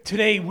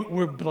Today,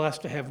 we're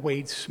blessed to have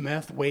Wade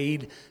Smith.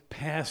 Wade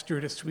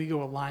pastored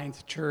Oswego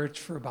Alliance Church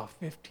for about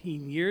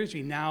 15 years.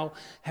 He now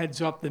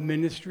heads up the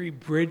ministry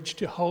Bridge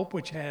to Hope,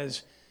 which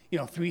has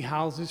 3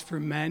 houses for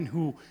men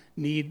who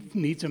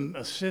need some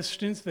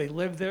assistance. They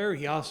live there.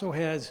 He also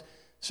has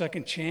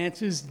Second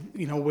Chances,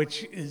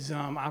 which is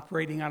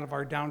operating out of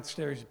our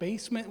downstairs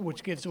basement,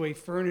 which gives away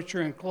furniture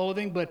and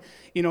clothing. But,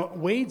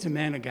 Wade's a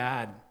man of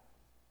God.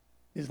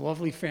 His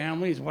lovely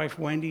family, his wife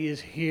Wendy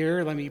is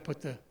here. Let me put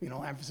the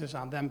emphasis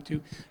on them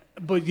too.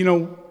 But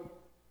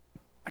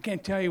I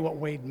can't tell you what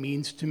Wade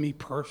means to me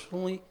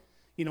personally.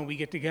 We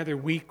get together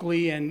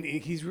weekly, and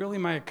he's really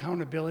my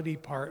accountability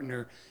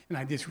partner. And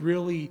I just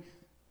really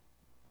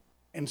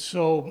am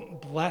so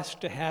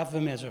blessed to have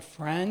him as a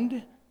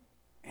friend,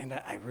 and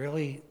I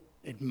really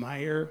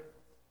admire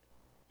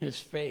his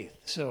faith.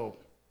 So,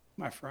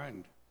 my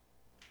friend.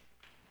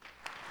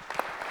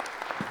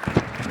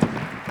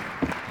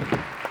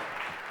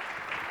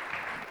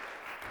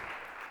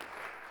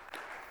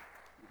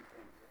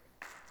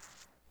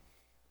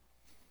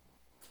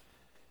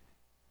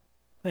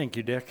 Thank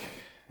you, Dick.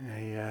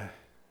 I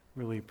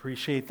really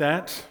appreciate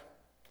that.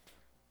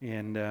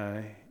 And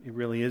it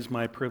really is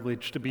my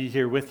privilege to be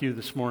here with you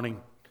this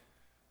morning.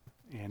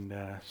 And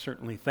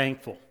certainly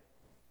thankful.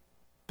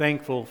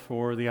 Thankful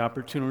for the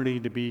opportunity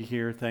to be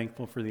here.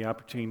 Thankful for the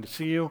opportunity to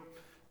see you,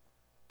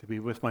 to be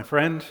with my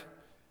friend,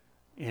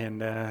 and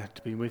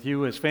to be with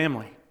you as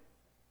family.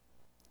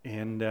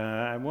 And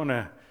I want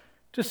to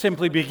just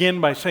simply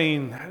begin by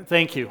saying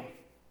thank you.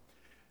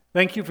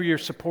 Thank you for your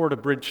support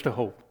of Bridge to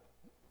Hope.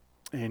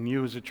 And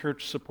you as a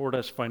church support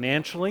us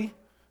financially,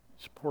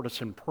 support us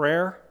in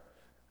prayer,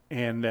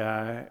 and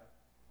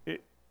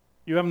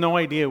you have no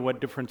idea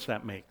what difference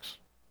that makes.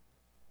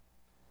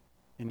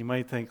 And you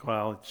might think,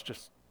 well, it's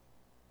just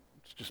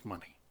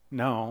money.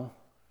 No,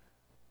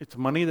 it's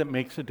money that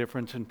makes a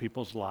difference in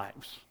people's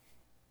lives.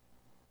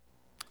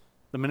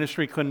 The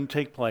ministry couldn't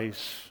take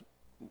place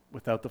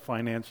without the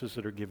finances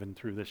that are given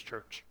through this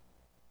church.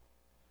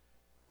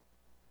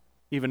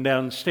 Even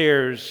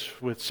downstairs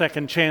with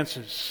Second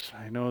Chances.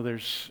 I know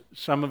there's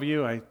some of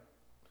you, I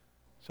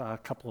saw a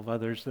couple of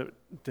others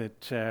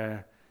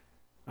that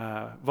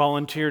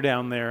volunteer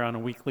down there on a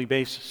weekly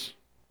basis.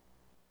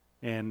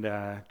 And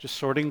just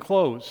sorting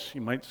clothes.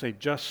 You might say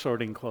just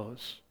sorting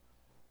clothes.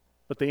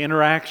 But the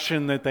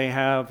interaction that they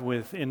have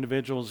with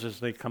individuals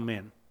as they come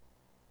in.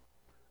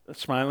 A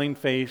smiling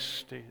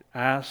face to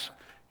ask,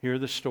 hear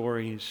the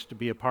stories, to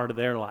be a part of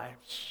their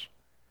lives.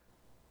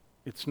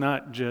 It's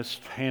not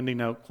just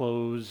handing out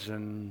clothes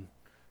and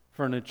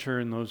furniture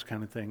and those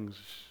kind of things.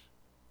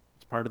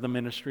 It's part of the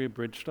ministry of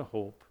Bridge to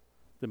Hope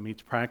that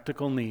meets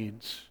practical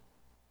needs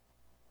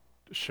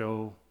to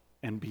show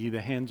and be the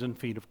hands and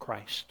feet of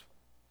Christ.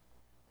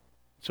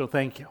 So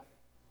thank you.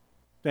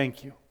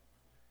 Thank you.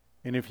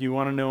 And if you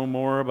want to know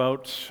more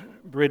about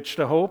Bridge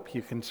to Hope,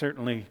 you can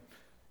certainly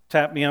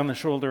tap me on the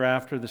shoulder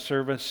after the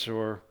service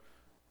or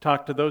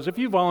talk to those. If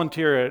you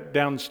volunteer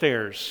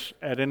downstairs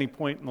at any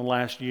point in the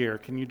last year,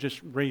 can you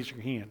just raise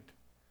your hand?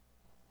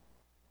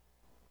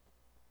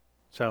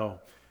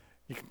 So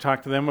you can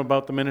talk to them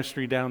about the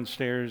ministry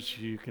downstairs.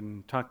 You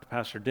can talk to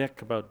Pastor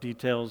Dick about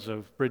details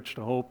of Bridge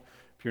to Hope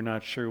if you're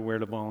not sure where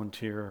to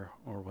volunteer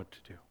or what to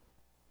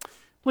do.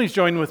 Please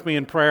join with me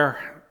in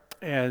prayer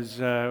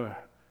as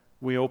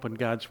we open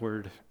God's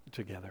Word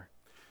together.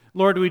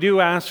 Lord, we do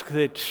ask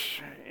that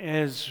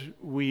as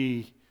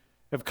we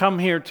have come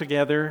here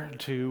together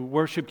to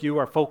worship you,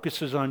 our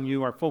focus is on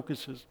you, our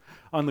focus is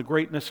on the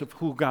greatness of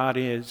who God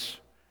is,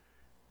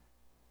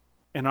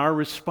 and our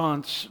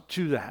response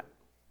to that.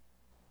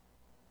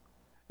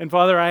 And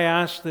Father, I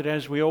ask that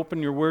as we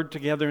open your word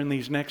together in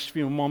these next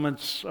few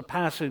moments, a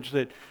passage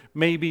that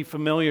may be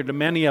familiar to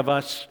many of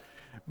us,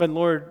 but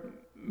Lord,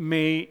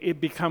 may it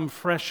become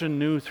fresh and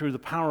new through the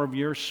power of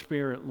your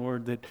Spirit,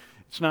 Lord, that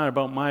it's not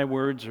about my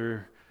words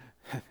or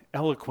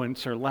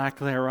eloquence or lack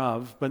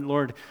thereof, but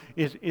Lord,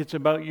 it's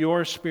about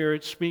your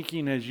Spirit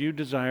speaking as you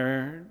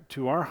desire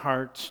to our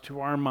hearts,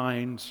 to our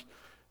minds,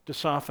 to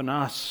soften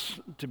us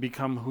to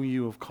become who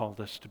you have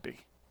called us to be.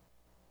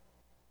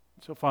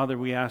 So Father,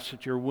 we ask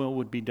that your will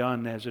would be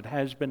done as it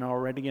has been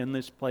already in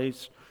this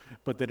place,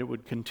 but that it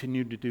would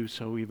continue to do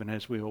so even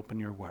as we open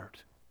your word.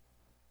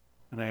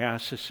 And I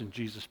ask this in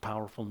Jesus'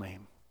 powerful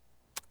name.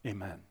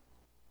 Amen.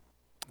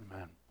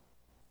 Amen.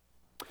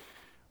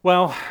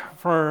 Well,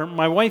 for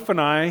my wife and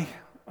I,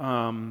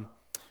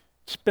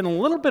 it's been a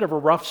little bit of a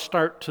rough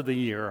start to the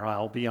year,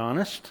 I'll be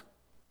honest.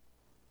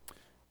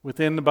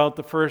 Within about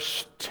the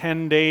first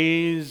 10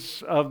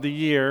 days of the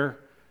year,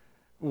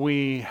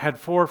 we had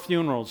 4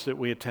 funerals that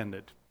we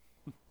attended.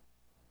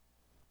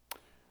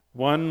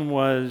 One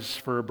was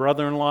for a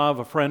brother-in-law of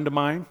a friend of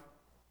mine.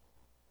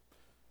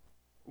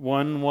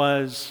 One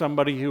was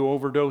somebody who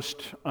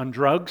overdosed on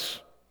drugs.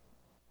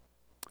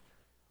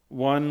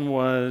 One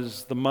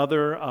was the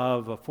mother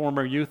of a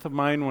former youth of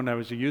mine when I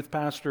was a youth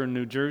pastor in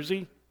New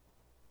Jersey.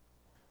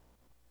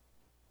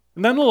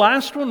 And then the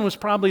last one was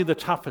probably the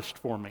toughest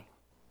for me.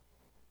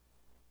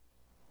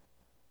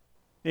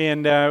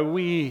 And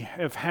we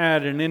have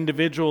had an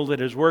individual that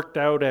has worked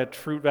out at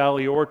Fruit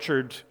Valley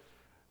Orchard.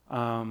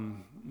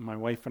 My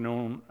wife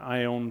and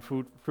I own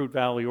Fruit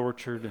Valley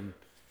Orchard,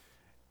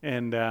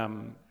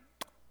 and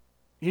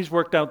he's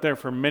worked out there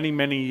for many,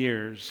 many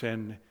years,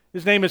 and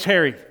his name is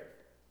Harry.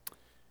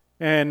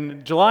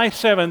 And July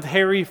 7th,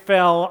 Harry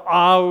fell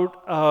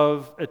out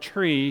of a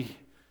tree.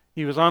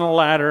 He was on a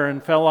ladder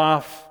and fell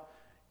off,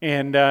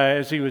 and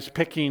as he was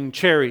picking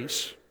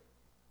cherries.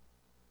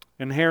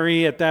 And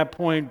Harry, at that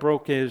point,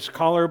 broke his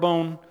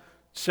collarbone,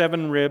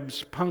 7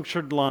 ribs,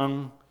 punctured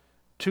lung,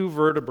 2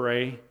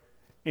 vertebrae,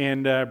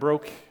 and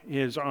broke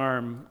his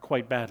arm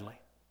quite badly.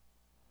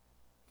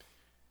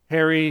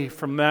 Harry,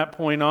 from that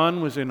point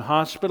on, was in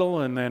hospital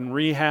and then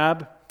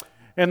rehab.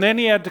 And then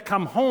he had to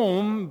come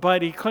home,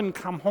 but he couldn't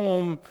come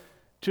home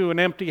to an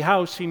empty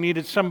house. He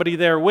needed somebody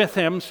there with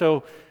him.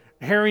 So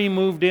Harry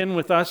moved in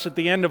with us at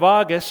the end of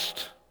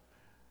August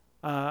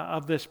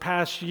of this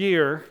past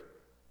year.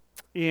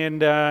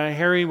 And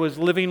Harry was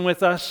living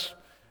with us,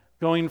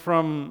 going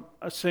from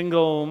a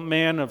single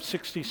man of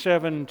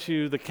 67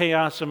 to the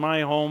chaos of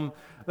my home.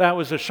 That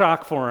was a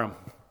shock for him.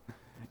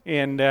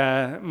 And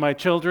my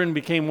children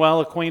became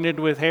well acquainted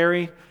with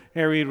Harry.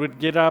 Harry would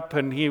get up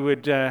and he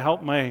would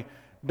help my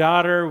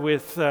daughter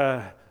with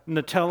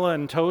Nutella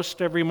and toast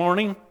every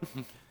morning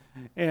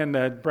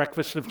and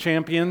breakfast of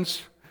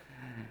champions.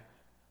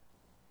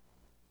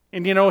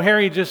 And you know,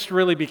 Harry just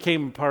really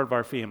became a part of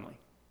our family.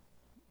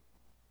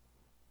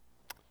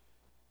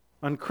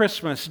 On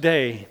Christmas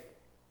Day,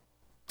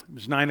 it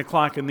was 9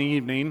 o'clock in the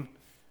evening,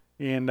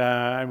 and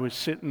I was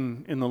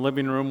sitting in the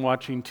living room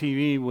watching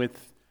TV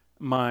with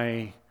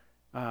my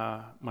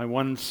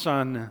one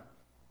son,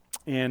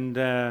 and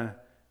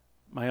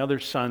my other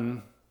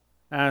son,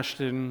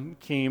 Ashton,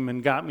 came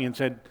and got me and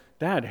said,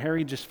 "Dad,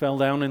 Harry just fell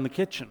down in the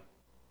kitchen."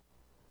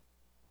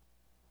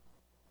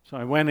 So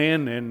I went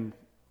in, and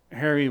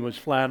Harry was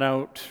flat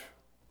out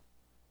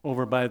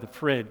over by the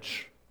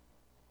fridge.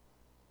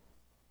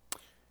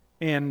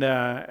 And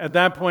at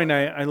that point,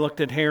 I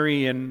looked at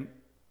Harry, and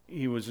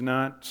he was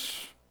not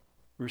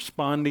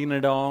responding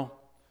at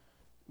all.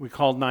 We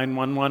called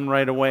 911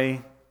 right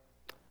away.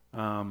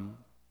 I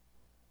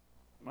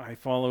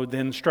followed the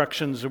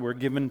instructions that were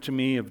given to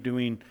me of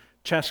doing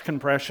chest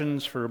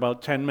compressions for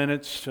about 10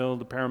 minutes till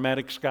the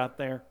paramedics got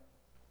there.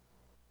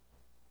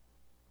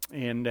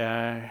 And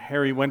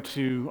Harry went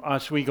to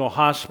Oswego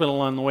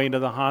Hospital. On the way to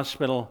the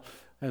hospital,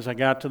 as I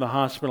got to the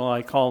hospital,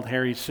 I called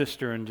Harry's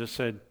sister and just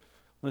said,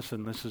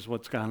 "Listen, this is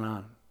what's gone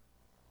on."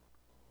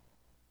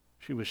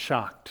 She was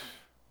shocked.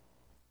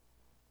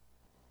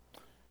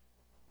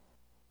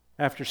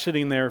 After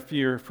sitting there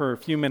for a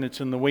few minutes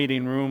in the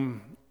waiting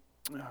room,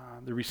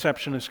 the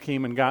receptionist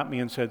came and got me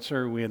and said,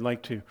 "Sir, we'd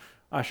like to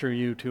usher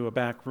you to a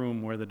back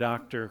room where the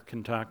doctor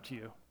can talk to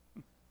you."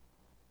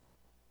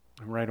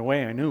 And right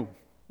away, I knew.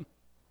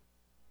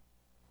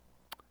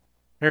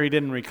 Harry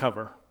didn't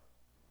recover.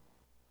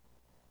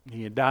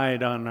 He had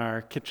died on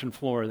our kitchen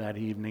floor that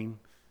evening,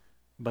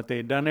 but they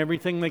had done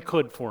everything they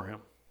could for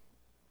him.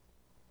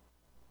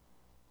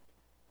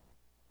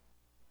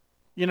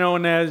 You know,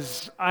 and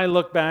as I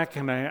look back,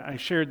 and I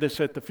shared this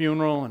at the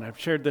funeral, and I've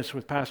shared this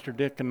with Pastor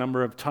Dick a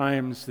number of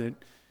times, that,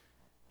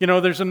 you know,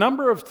 there's a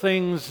number of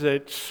things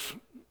that,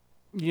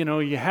 you know,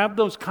 you have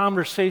those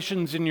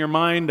conversations in your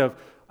mind of,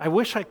 I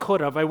wish I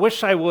could have, I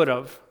wish I would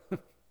have.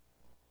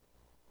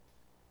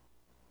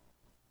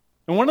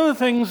 And one of the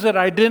things that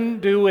I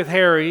didn't do with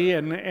Harry,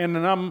 and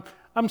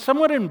I'm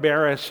somewhat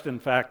embarrassed, in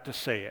fact, to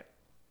say it.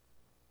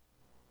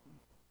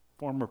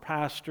 Former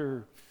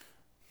pastor,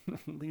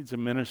 leads a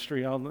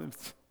ministry.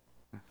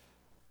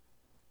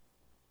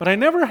 But I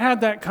never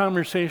had that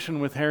conversation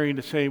with Harry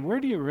to say, where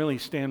do you really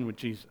stand with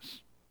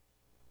Jesus?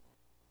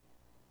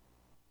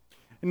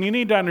 And you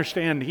need to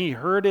understand, he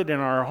heard it in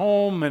our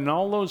home and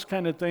all those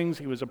kind of things.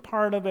 He was a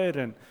part of it,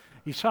 and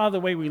he saw the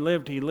way we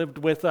lived. He lived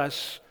with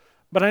us.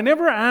 But I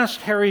never asked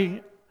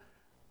Harry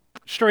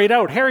straight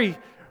out, "Harry,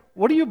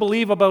 what do you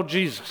believe about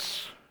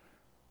Jesus?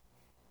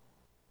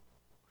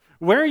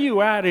 Where are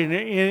you at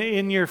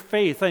in your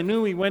faith?" I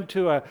knew he went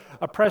to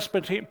a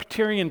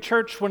Presbyterian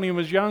church when he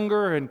was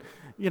younger, and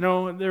you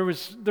know there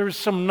was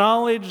some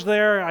knowledge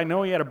there. I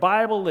know he had a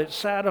Bible that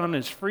sat on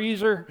his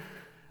freezer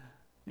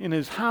in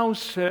his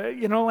house.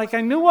 You know, like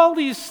I knew all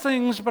these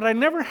things, but I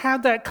never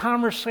had that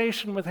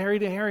conversation with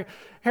Harry.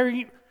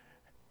 Harry,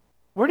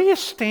 where do you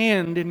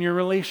stand in your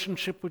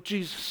relationship with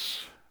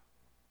Jesus?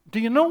 Do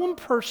you know him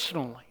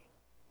personally?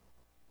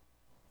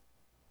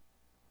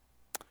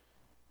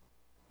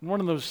 One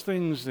of those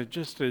things that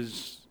just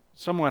is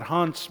somewhat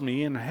haunts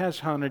me and has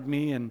haunted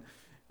me and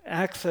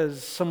acts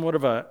as somewhat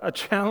of a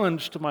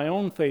challenge to my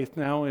own faith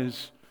now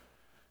is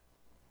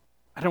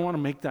I don't want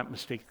to make that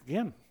mistake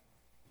again.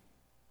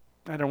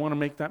 I don't want to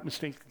make that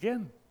mistake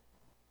again.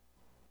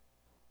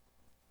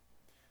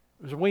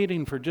 I was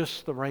waiting for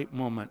just the right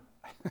moment.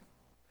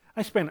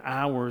 I spent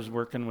hours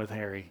working with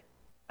Harry.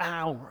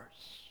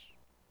 Hours.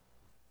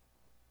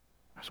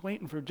 I was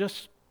waiting for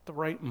just the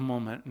right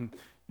moment. And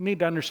you need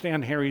to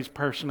understand Harry's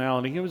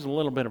personality. He was a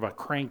little bit of a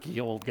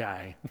cranky old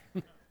guy.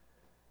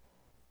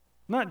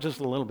 Not just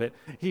a little bit.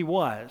 He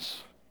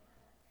was.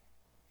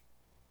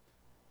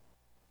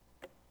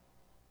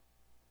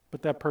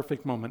 But that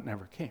perfect moment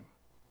never came,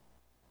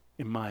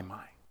 in my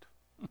mind.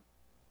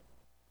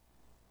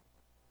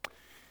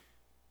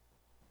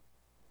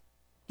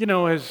 You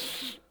know,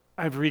 as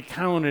I've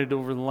recounted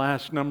over the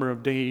last number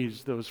of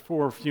days those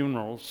 4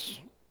 funerals,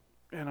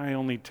 and I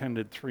only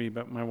attended 3,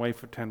 but my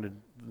wife attended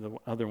the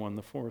other one,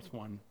 the 4th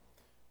one,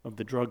 of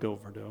the drug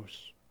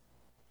overdose.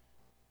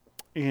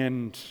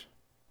 And,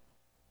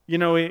 you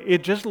know,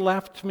 it just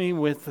left me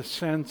with a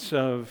sense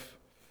of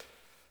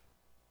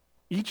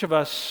each of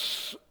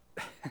us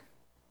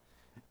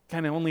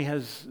kind of only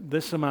has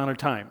this amount of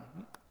time.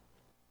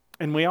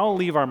 And we all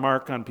leave our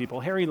mark on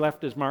people. Harry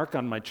left his mark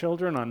on my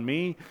children, on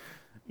me.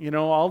 You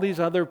know, all these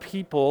other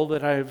people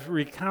that I've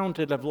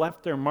recounted have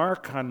left their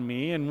mark on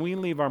me, and we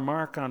leave our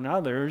mark on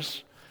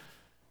others.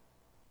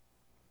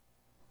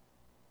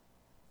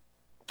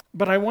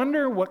 But I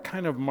wonder what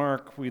kind of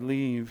mark we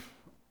leave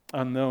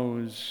on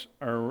those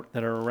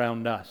that are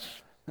around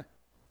us.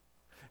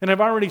 And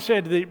I've already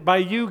said that by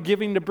you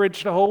giving to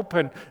Bridge to Hope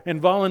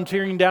and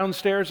volunteering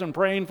downstairs and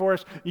praying for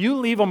us, you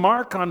leave a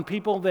mark on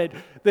people that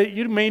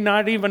you may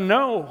not even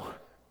know.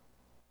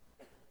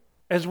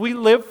 As we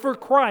live for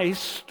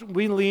Christ,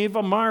 we leave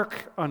a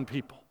mark on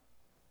people.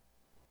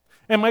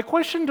 And my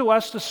question to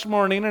us this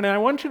morning, and I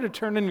want you to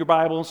turn in your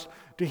Bibles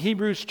to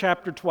Hebrews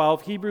chapter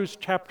 12,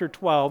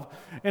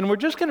 and we're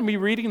just going to be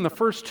reading the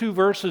first 2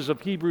 verses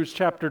of Hebrews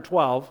chapter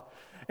 12.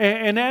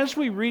 And as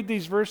we read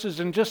these verses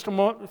in just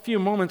a few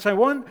moments, I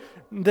want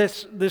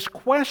this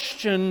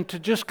question to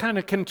just kind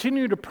of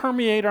continue to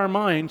permeate our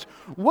minds.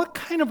 What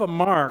kind of a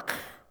mark,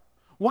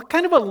 what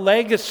kind of a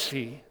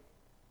legacy,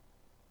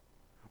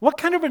 what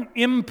kind of an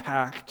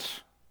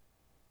impact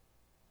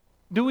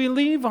do we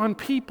leave on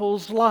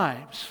people's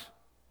lives?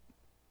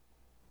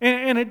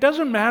 And it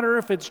doesn't matter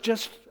if it's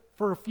just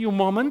for a few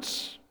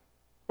moments,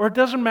 or it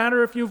doesn't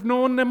matter if you've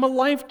known them a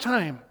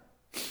lifetime.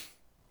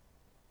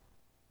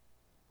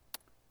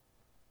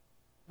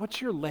 What's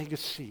your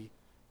legacy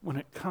when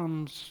it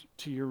comes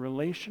to your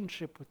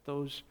relationship with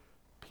those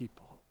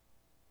people?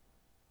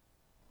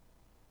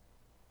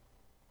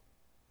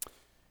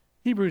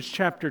 Hebrews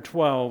chapter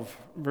 12,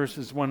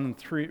 verses 1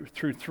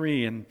 through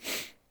 3. And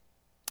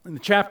in the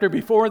chapter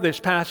before this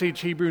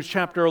passage, Hebrews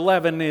chapter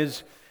 11,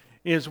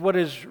 is what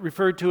is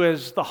referred to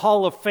as the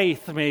Hall of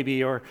Faith,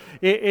 maybe, or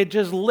it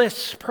just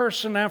lists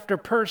person after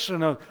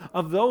person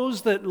of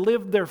those that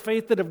lived their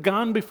faith that have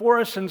gone before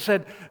us and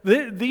said,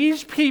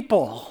 these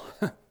people...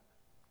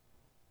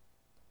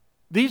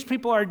 These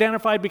people are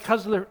identified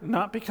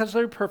not because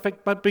they're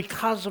perfect, but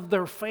because of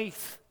their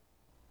faith.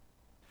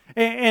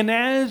 And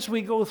as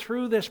we go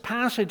through this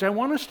passage, I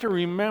want us to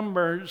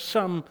remember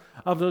some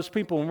of those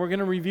people, and we're going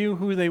to review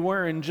who they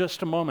were in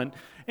just a moment.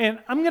 And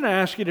I'm going to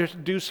ask you to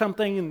do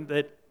something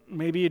that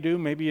maybe you do,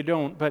 maybe you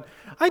don't, but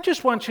I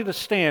just want you to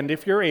stand,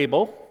 if you're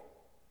able,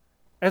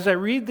 as I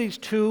read these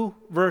 2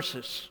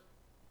 verses.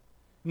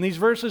 And these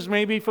verses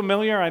may be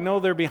familiar. I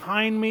know they're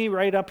behind me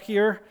right up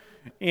here,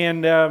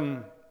 and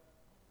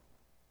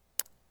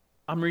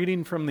I'm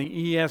reading from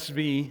the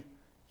ESV,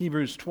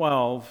 Hebrews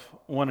 12,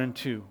 1 and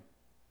 2.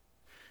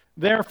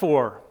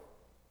 Therefore,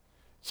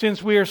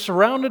 since we are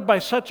surrounded by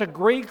such a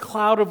great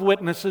cloud of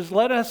witnesses,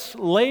 let us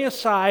lay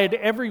aside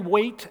every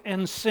weight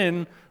and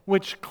sin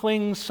which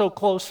clings so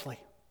closely.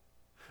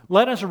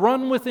 Let us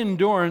run with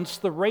endurance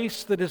the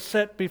race that is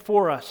set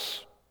before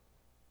us,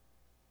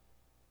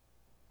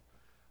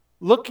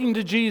 looking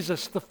to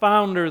Jesus, the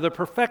founder, the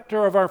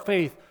perfecter of our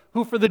faith,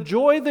 who for the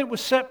joy that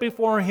was set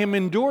before him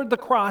endured the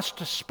cross,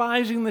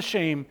 despising the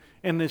shame,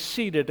 and is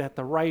seated at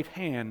the right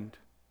hand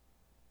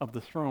of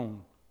the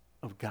throne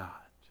of God.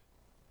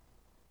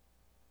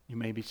 You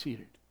may be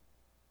seated.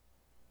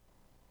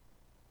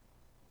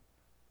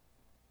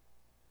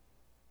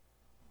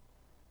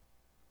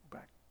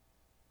 Back.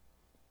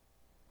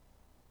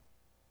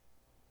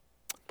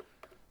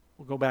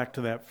 We'll go back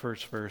to that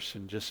first verse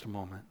in just a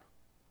moment.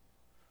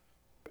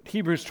 But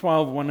Hebrews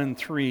 12, 1 and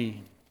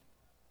 3.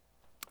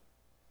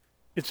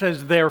 It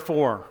says,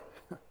 therefore.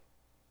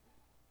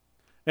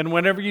 And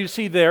whenever you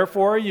see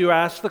therefore, you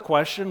ask the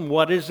question,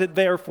 what is it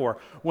there for?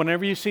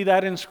 Whenever you see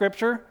that in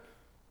Scripture,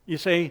 you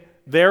say,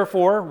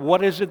 therefore,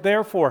 what is it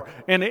there for?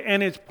 And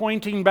it's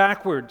pointing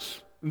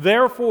backwards.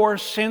 Therefore,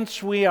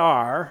 since we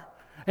are,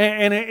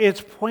 and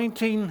it's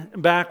pointing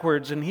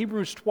backwards. And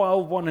Hebrews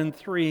 12, 1 and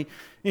 3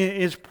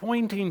 is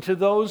pointing to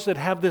those that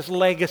have this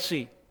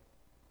legacy,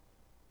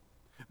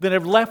 that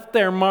have left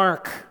their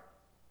mark,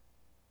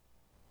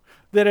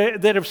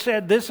 that have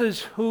said this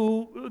is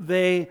who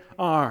they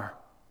are.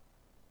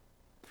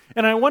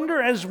 And I wonder,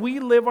 as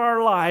we live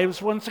our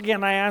lives, once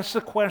again I ask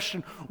the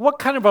question, what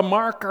kind of a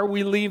mark are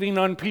we leaving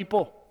on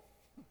people?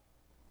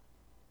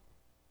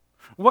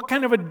 What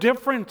kind of a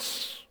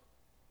difference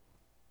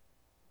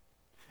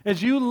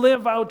as you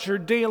live out your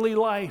daily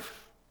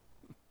life?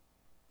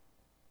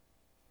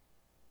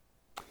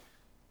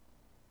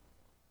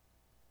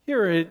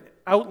 Here it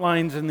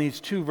outlines in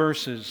these 2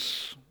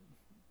 verses.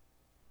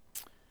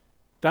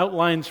 It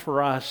outlines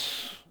for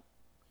us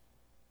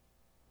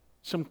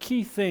some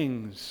key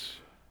things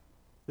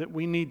that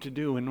we need to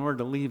do in order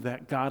to leave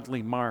that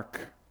godly mark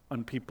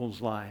on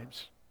people's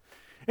lives.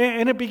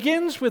 And it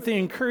begins with the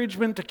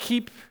encouragement to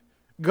keep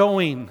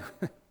going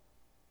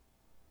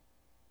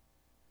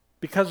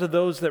because of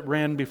those that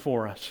ran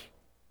before us.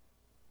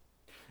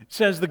 It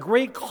says, the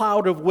great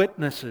cloud of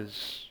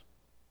witnesses.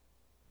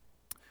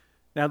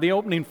 Now, the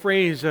opening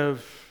phrase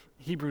of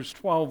Hebrews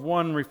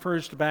 12:1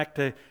 refers back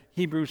to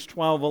Hebrews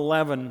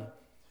 12:11,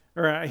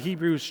 or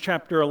Hebrews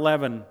chapter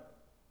 11.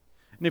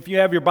 And if you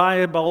have your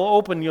Bible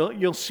open,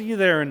 you'll see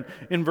there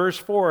in verse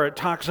 4, it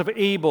talks of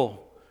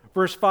Abel.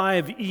 Verse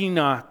 5,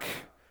 Enoch.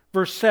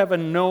 Verse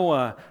 7,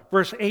 Noah.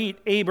 Verse 8,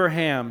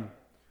 Abraham.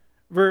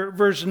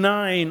 Verse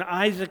 9,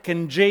 Isaac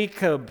and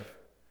Jacob.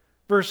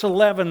 Verse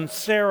 11,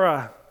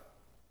 Sarah.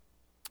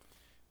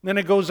 Then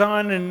it goes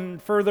on,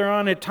 and further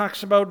on it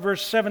talks about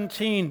verse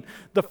 17,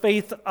 the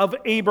faith of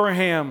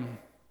Abraham,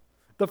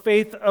 the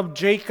faith of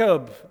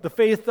Jacob, the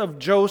faith of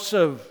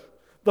Joseph,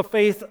 the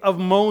faith of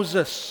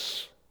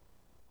Moses.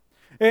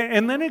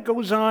 And then it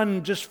goes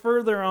on, just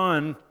further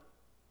on,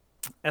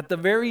 at the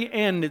very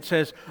end it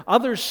says,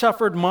 others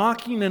suffered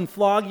mocking and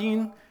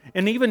flogging,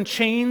 and even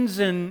chains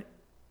and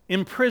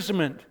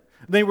imprisonment.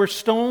 They were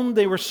stoned,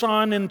 they were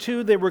sawn in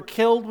two, they were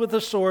killed with a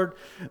sword.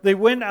 They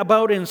went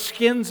about in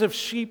skins of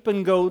sheep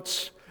and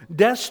goats,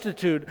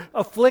 destitute,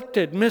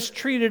 afflicted,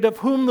 mistreated, of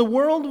whom the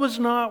world was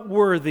not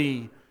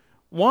worthy,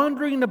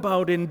 wandering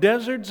about in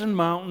deserts and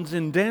mountains,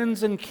 in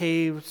dens and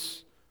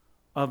caves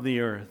of the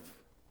earth.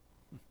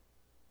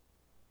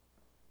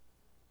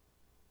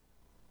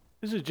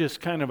 This is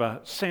just kind of a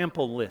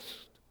sample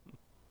list.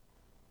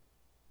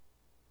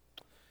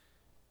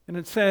 And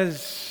it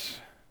says,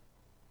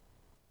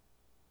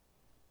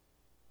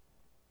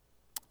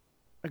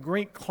 a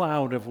great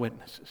cloud of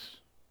witnesses.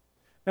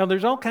 Now,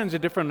 there's all kinds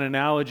of different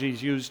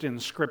analogies used in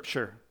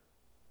Scripture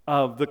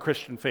of the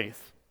Christian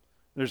faith.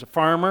 There's a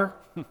farmer.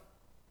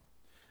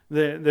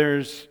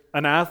 There's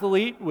an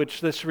athlete,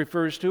 which this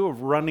refers to,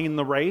 of running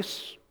the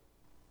race.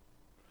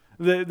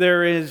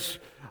 There is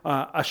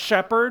a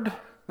shepherd.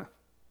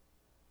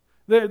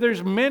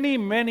 There's many,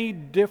 many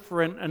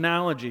different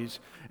analogies.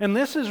 And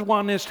this is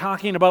one is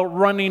talking about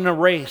running a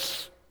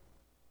race.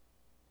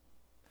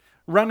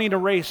 Running a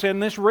race.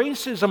 And this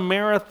race is a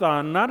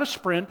marathon, not a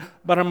sprint,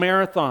 but a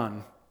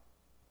marathon.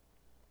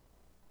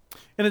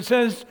 And it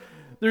says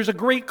there's a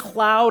great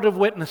cloud of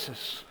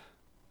witnesses.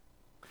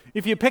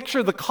 If you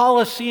picture the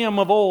Colosseum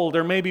of old,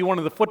 or maybe one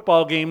of the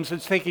football games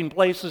that's taking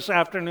place this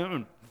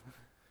afternoon,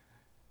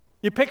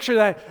 you picture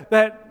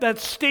that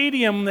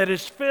stadium that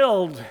is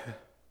filled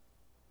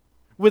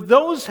with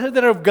those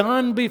that have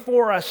gone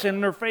before us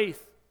in their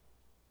faith.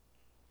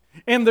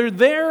 And they're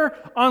there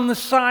on the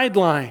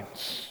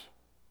sidelines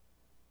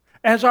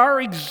as our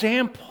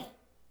example,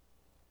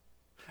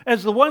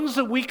 as the ones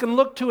that we can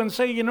look to and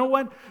say, you know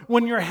what,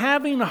 when you're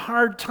having a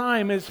hard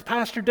time, as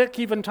Pastor Dick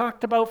even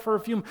talked about for a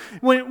few,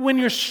 when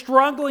you're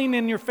struggling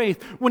in your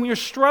faith, when you're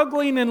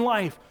struggling in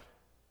life,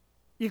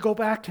 you go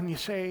back and you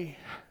say,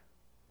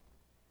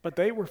 but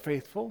they were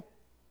faithful.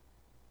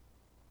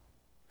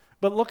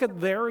 But look at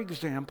their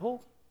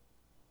example.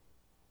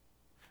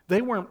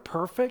 They weren't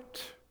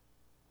perfect,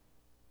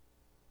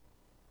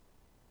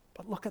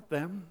 but look at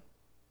them.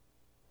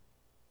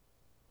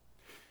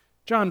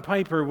 John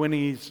Piper, when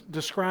he's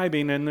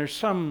describing, and there's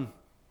some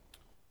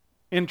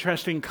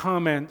interesting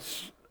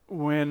comments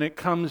when it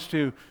comes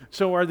to,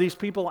 so are these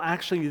people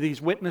actually,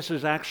 these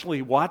witnesses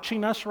actually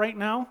watching us right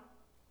now?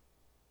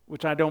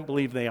 Which I don't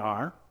believe they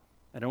are.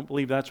 I don't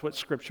believe that's what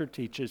Scripture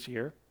teaches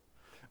here.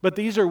 But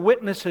these are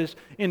witnesses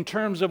in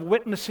terms of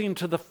witnessing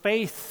to the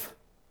faith.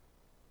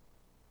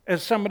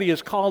 As somebody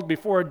is called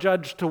before a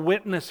judge to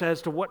witness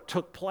as to what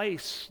took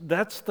place.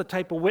 That's the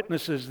type of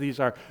witnesses these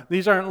are.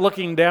 These aren't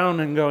looking down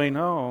and going,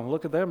 oh,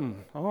 look at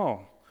them.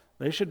 Oh,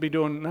 they should be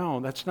doing,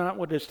 no, that's not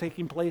what is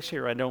taking place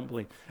here, I don't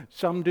believe.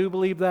 Some do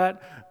believe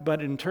that,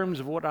 but in terms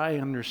of what I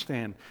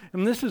understand.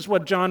 And this is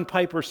what John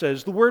Piper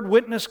says. The word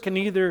witness can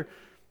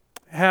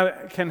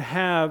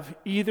have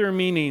either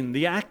meaning,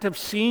 the act of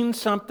seeing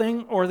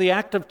something or the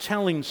act of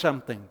telling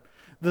something.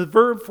 The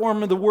verb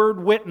form of the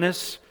word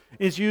witness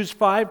is used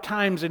 5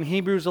 times in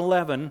Hebrews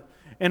 11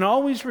 and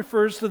always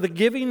refers to the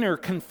giving or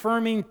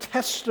confirming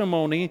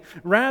testimony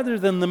rather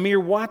than the mere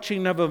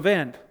watching of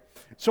event.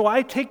 So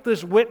I take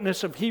this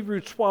witness of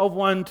Hebrews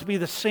 12:1 to be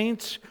the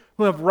saints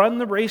who have run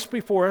the race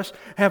before us,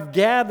 have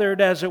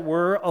gathered, as it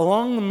were,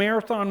 along the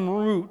marathon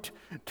route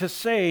to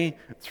say,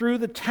 through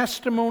the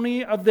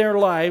testimony of their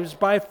lives,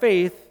 by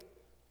faith,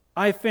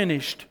 I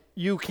finished,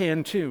 you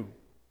can too.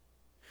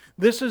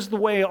 This is the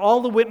way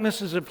all the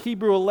witnesses of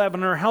Hebrews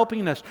 11 are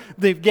helping us.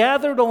 They've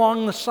gathered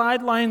along the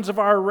sidelines of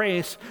our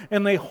race,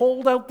 and they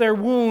hold out their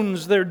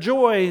wounds, their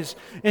joys,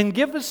 and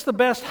give us the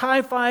best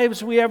high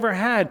fives we ever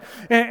had.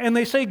 And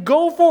they say,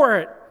 go for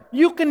it.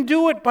 You can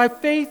do it. By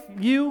faith,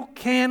 you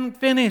can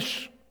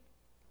finish.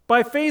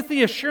 By faith,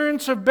 the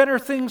assurance of better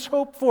things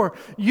hoped for.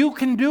 You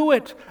can do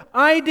it.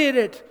 I did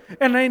it,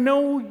 and I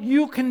know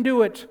you can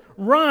do it.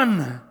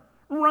 Run.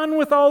 Run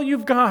with all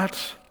you've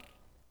got.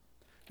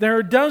 There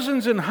are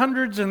dozens and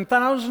hundreds and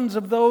thousands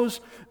of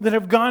those that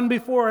have gone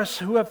before us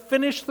who have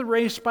finished the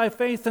race by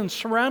faith and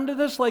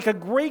surrounded us like a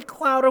great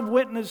cloud of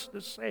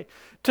witnesses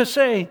to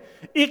say,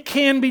 it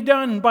can be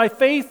done. By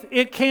faith,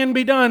 it can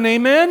be done.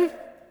 Amen?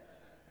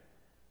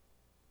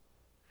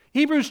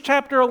 Hebrews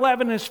chapter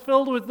 11 is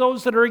filled with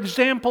those that are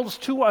examples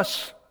to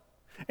us.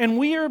 And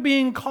we are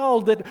being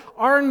called that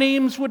our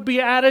names would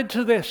be added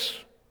to this.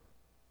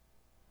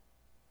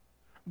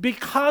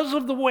 Because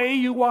of the way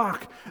you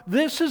walk.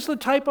 This is the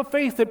type of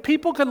faith that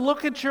people can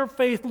look at your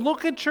faith,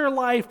 look at your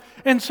life,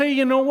 and say,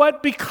 you know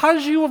what?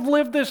 Because you have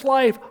lived this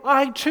life,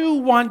 I too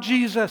want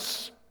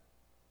Jesus.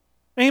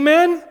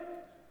 Amen?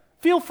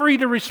 Feel free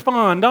to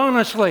respond,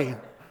 honestly.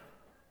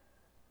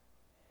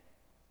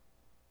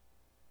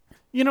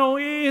 You know,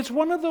 it's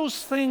one of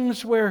those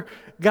things where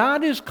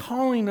God is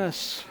calling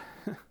us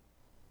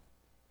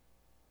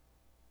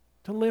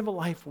to live a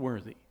life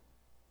worthy.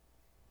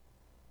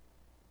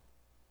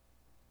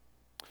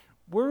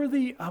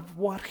 Worthy of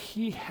what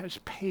He has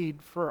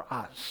paid for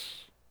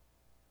us.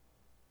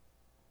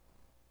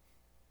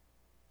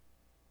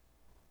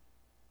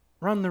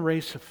 Run the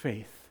race of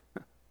faith.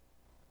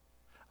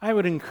 I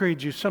would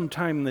encourage you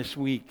sometime this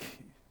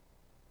week,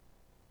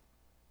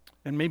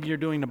 and maybe you're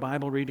doing a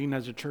Bible reading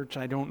as a church,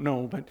 I don't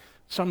know, but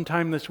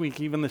sometime this week,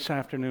 even this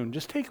afternoon,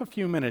 just take a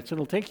few minutes.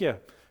 It'll take you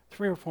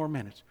 3 or 4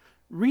 minutes.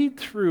 Read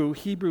through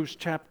Hebrews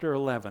chapter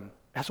 11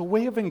 as a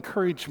way of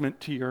encouragement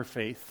to your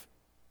faith.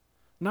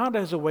 Not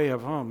as a way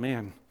of, oh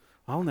man,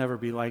 I'll never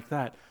be like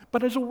that,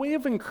 but as a way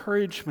of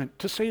encouragement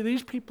to say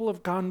these people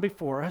have gone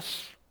before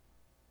us.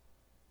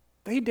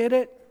 They did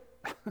it.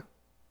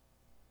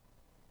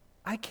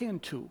 I can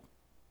too.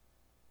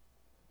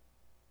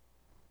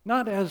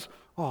 Not as,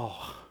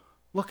 oh,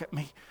 look at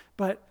me,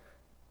 but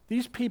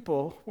these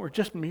people were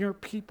just mere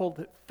people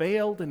that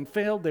failed and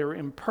failed. They were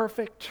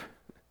imperfect.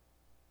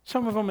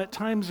 Some of them at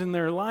times in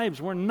their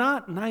lives were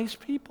not nice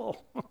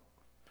people.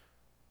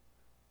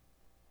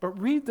 But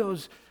read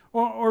those,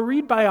 or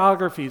read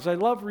biographies. I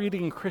love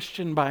reading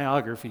Christian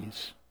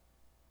biographies.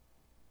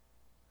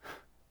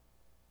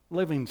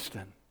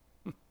 Livingston,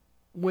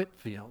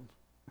 Whitfield,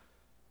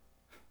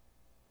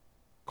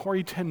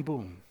 Corrie ten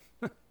Boom.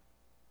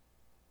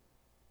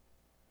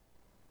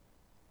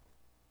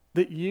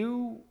 That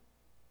you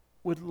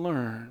would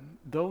learn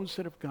those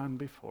that have gone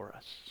before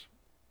us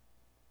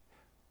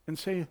and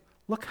say,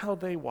 look how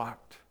they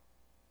walked.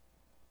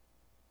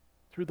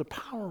 Through the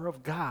power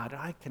of God,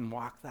 I can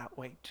walk that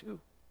way too.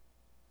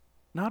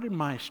 Not in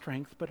my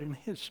strength, but in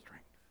His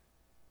strength.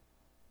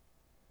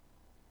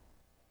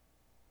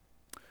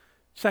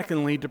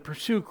 Secondly, to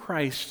pursue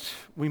Christ,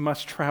 we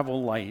must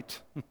travel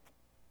light.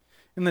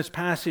 In this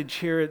passage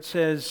here, it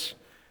says,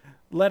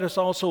 let us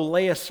also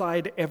lay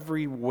aside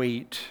every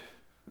weight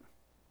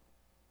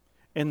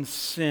and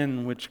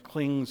sin which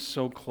clings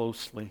so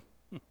closely.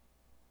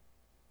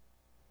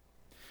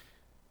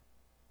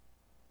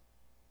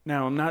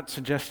 Now, I'm not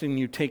suggesting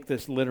you take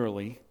this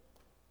literally,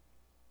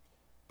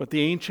 but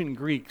the ancient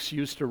Greeks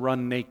used to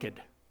run naked.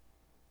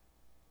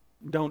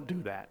 Don't do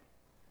that.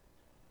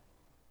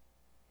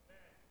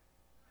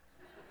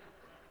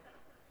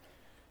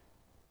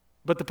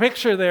 But the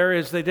picture there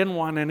is they didn't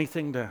want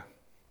anything to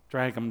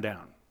drag them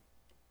down.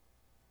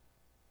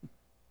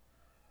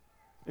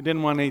 They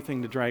didn't want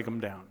anything to drag them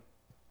down.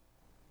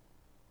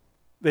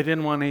 They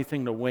didn't want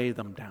anything to weigh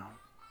them down.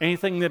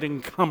 Anything that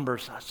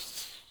encumbers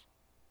us.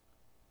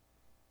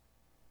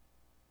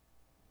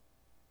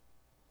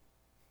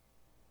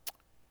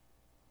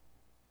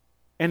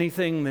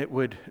 Anything that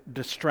would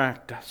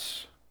distract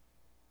us.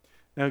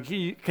 Now,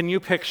 can you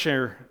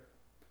picture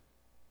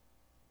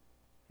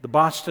the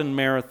Boston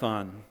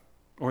Marathon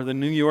or the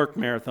New York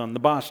Marathon? The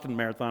Boston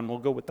Marathon, we'll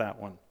go with that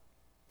one.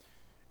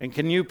 And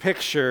can you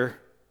picture,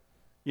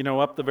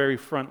 up the very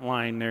front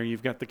line there,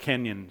 you've got the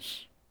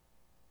Kenyans.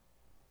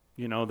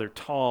 They're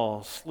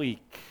tall,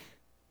 sleek.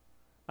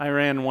 I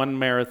ran one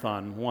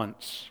marathon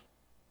once.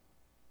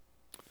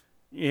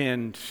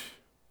 And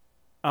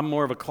I'm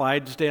more of a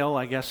Clydesdale,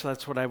 I guess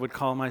that's what I would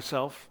call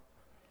myself.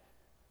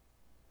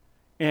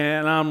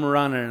 And I'm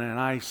running, and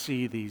I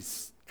see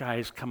these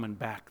guys coming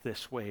back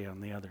this way on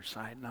the other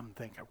side, and I'm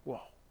thinking,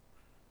 whoa,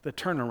 the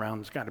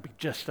turnaround's got to be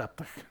just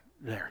up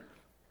there.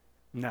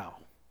 No.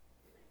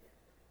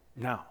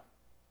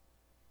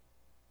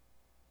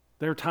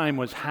 Their time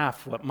was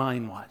half what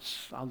mine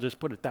was. I'll just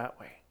put it that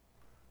way.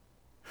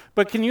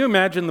 But can you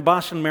imagine the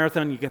Boston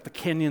Marathon? You got the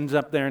Kenyans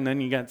up there, and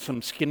then you got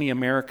some skinny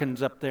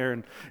Americans up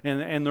there,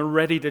 and they're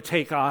ready to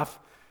take off.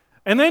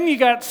 And then you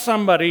got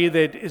somebody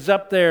that is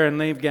up there, and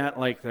they've got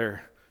like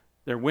their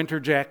winter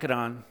jacket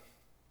on,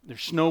 their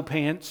snow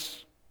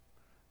pants,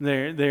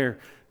 their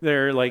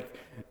like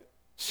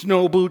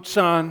snow boots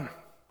on,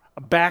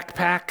 a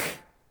backpack,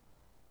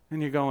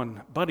 and you're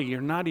going, buddy,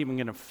 you're not even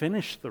going to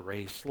finish the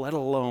race, let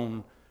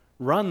alone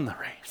run the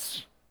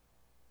race.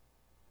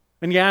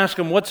 And you ask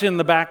him, what's in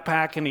the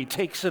backpack? And he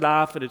takes it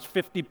off, and it's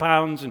 50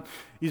 pounds, and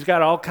he's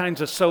got all kinds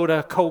of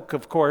soda, Coke,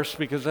 of course,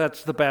 because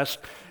that's the best.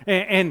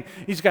 And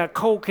he's got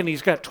Coke, and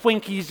he's got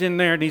Twinkies in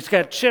there, and he's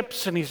got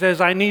chips, and he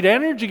says, I need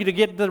energy to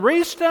get the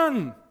race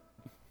done.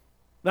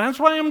 That's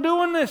why I'm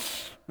doing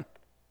this.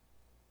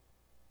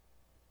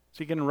 Is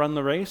he going to run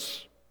the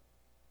race?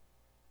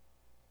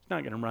 He's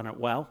not going to run it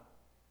well.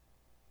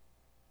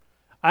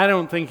 I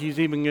don't think he's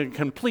even going to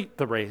complete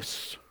the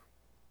race.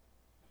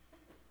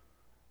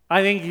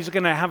 I think he's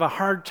going to have a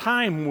hard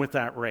time with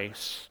that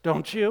race,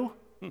 don't you?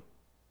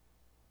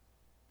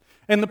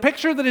 And the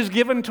picture that is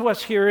given to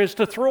us here is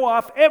to throw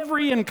off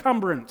every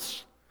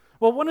encumbrance.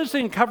 Well, what is the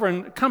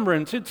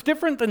encumbrance? It's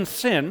different than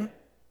sin,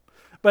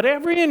 but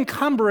every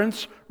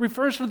encumbrance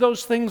refers to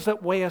those things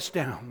that weigh us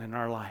down in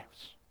our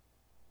lives.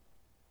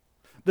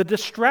 The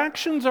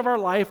distractions of our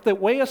life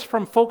that weigh us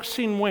from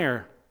focusing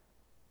where?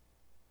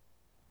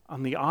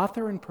 On the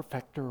author and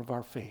perfecter of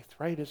our faith,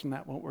 right? Isn't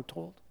that what we're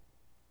told?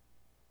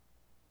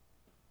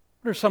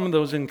 What are some of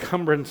those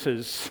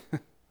encumbrances?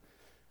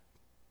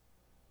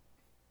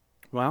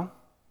 Well,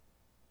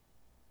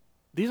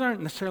 these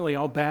aren't necessarily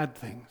all bad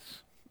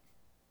things.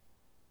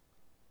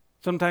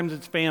 Sometimes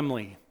it's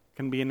family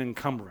can be an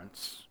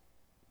encumbrance.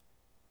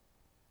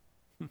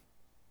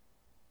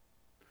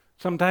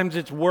 Sometimes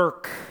it's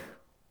work.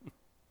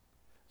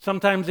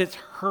 Sometimes it's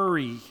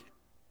hurry.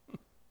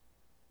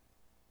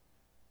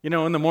 You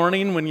know, in the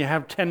morning when you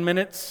have 10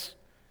 minutes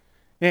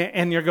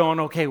and you're going,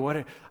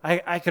 okay,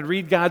 I could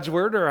read God's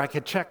word, or I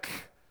could check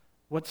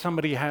what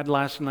somebody had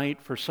last night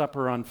for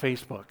supper on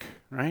Facebook,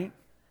 right?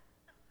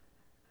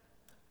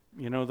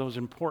 You know, those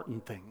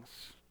important things.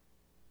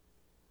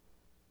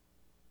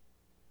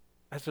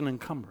 That's an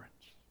encumbrance.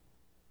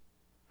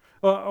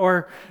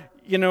 Or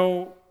you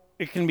know,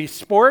 it can be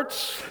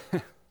sports.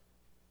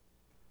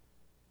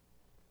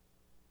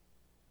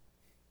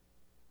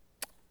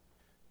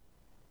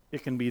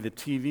 It can be the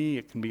TV.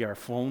 It can be our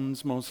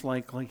phones, most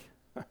likely.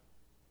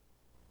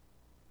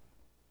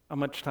 How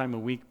much time a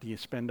week do you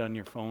spend on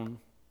your phone?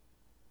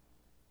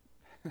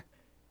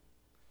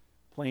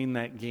 Playing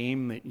that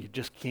game that you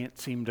just can't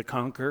seem to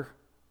conquer?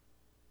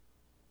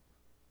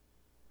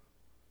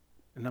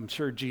 And I'm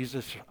sure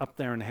Jesus up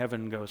there in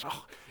heaven goes,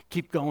 oh,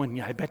 keep going.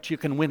 I bet you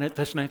can win it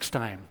this next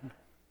time.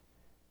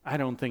 I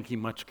don't think he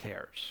much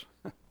cares.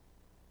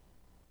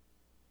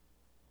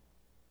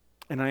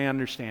 And I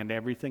understand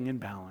everything in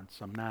balance.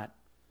 I'm not.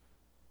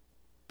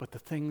 But the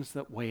things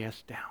that weigh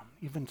us down,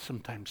 even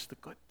sometimes the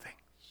good things,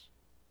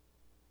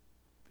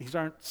 these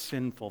aren't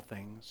sinful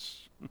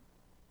things.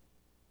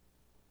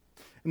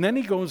 And then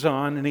he goes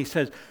on and he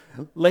says,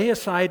 lay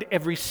aside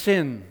every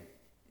sin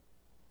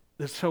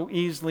that so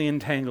easily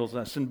entangles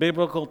us. In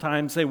biblical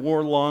times, they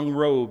wore long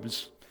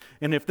robes.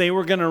 And if they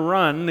were going to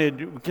run,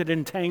 it'd get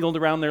entangled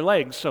around their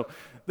legs. So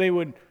they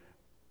would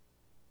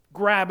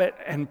grab it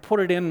and put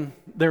it in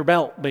their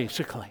belt,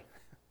 basically.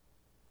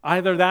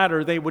 Either that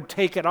or they would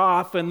take it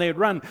off and they'd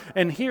run.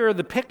 And here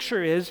the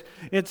picture is,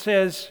 it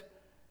says,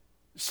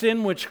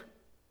 sin which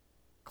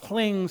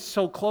clings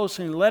so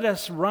closely, let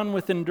us run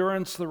with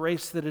endurance the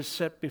race that is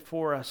set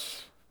before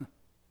us.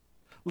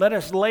 Let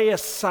us lay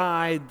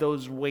aside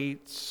those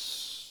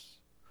weights.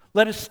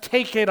 Let us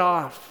take it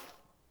off.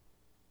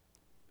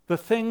 The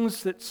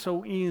things that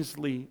so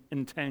easily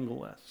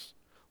entangle us.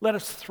 Let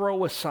us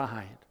throw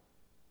aside.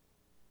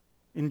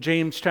 In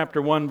James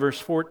chapter 1, verse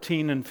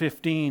 14 and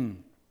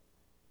 15,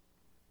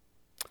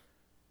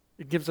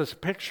 it gives us a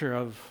picture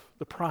of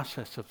the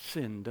process of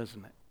sin,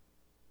 doesn't it?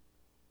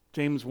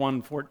 James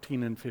 1,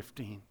 14 and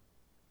 15.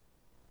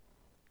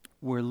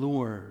 We're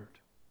lured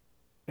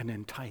and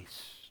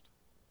enticed.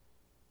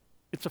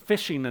 It's a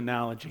fishing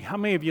analogy. How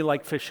many of you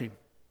like fishing?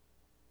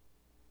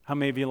 How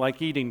many of you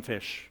like eating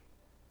fish?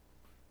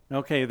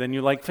 Okay, then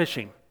you like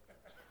fishing.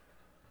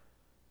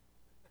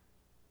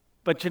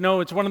 But you know,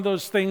 it's one of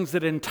those things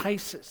that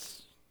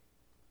entices.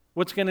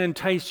 What's going to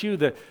entice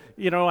you?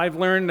 I've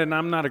learned, and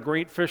I'm not a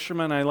great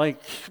fisherman. I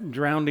like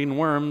drowning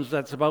worms.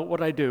 That's about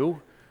what I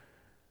do.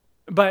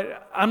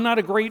 But I'm not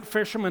a great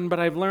fisherman, but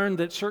I've learned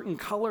that certain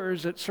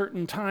colors at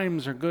certain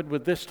times are good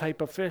with this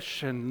type of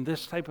fish and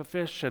this type of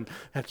fish and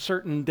at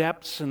certain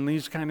depths and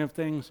these kind of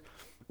things.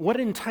 What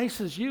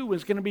entices you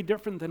is going to be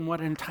different than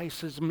what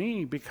entices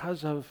me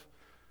because of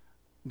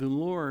the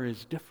lure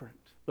is different.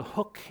 The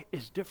hook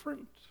is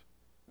different.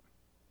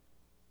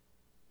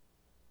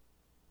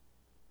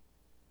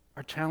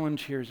 Our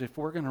challenge here is if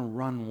we're going to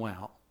run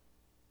well,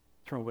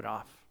 throw it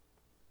off.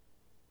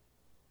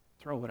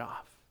 Throw it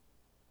off.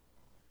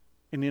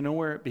 And you know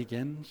where it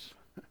begins?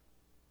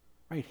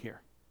 Right here.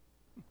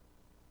 It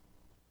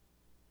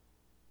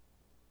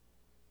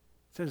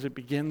says it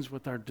begins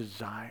with our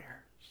desires.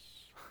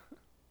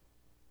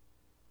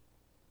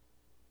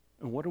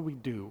 And what do we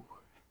do?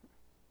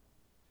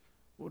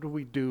 What do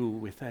we do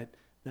with that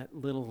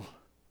little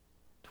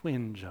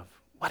twinge of,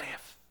 what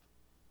if?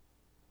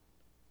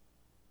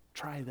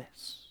 Try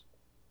this.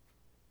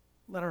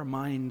 Let our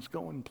minds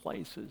go in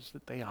places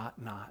that they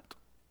ought not.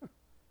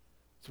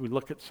 So we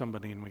look at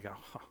somebody and we go,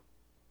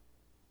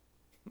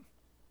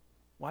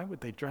 Why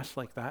would they dress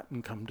like that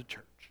and come to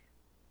church?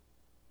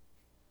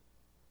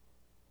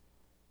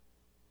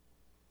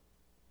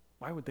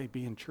 Why would they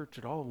be in church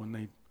at all when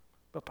they...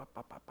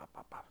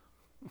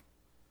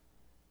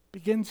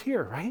 Begins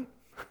here, right?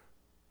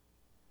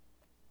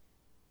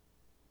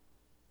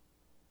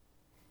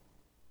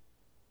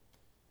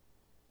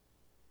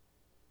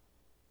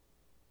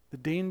 The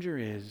danger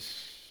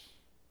is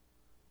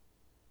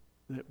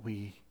that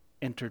we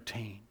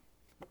entertain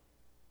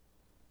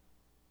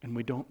and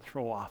we don't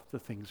throw off the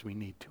things we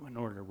need to in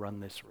order to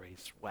run this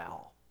race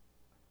well.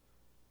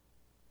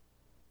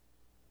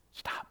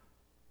 Stop.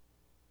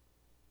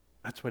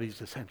 That's what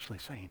he's essentially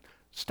saying.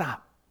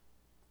 Stop.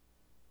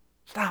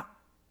 Stop.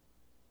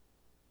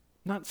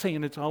 I'm not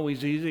saying it's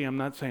always easy. I'm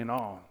not saying,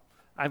 oh,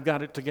 I've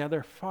got it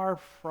together. Far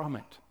from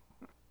it.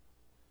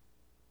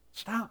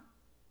 Stop.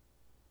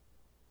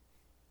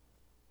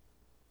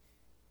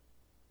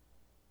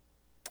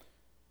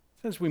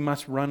 It says we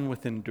must run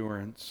with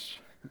endurance.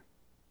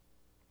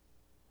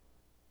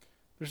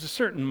 There's a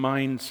certain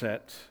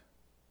mindset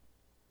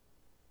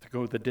to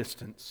go the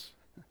distance.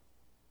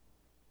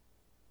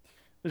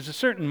 There's a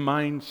certain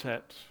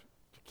mindset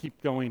to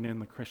keep going in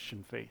the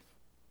Christian faith.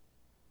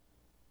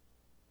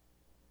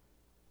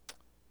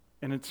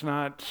 And it's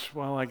not,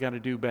 well, I got to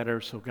do better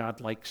so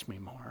God likes me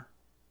more.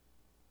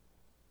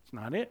 It's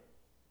not it.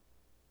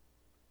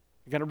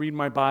 I got to read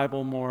my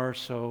Bible more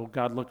so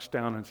God looks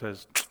down and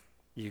says,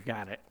 you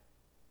got it.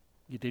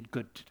 You did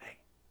good today.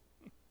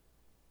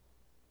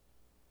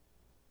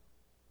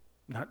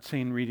 I'm not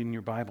saying reading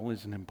your Bible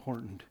isn't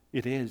important.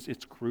 It is.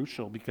 It's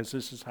crucial because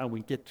this is how we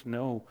get to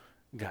know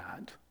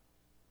God.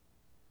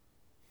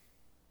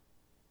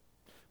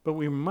 But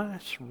we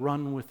must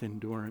run with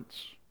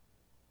endurance.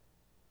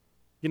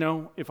 You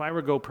know, if I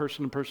were to go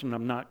person to person,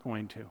 I'm not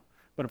going to.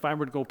 But if I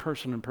were to go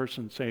person to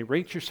person and say,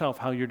 rate yourself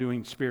how you're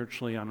doing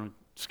spiritually on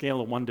a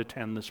scale of 1 to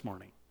 10 this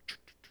morning.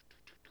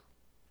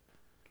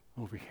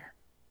 Over here.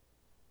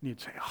 And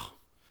you'd say, oh,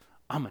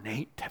 I'm an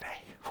 8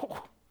 today.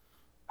 Oh,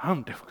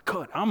 I'm doing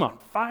good. I'm on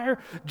fire.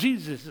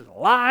 Jesus is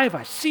alive.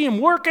 I see him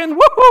working.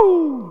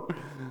 Woohoo!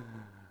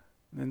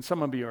 And then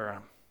some of you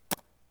are,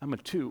 I'm a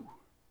 2.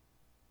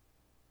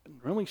 I'm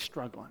really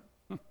struggling.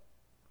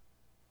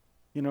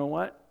 You know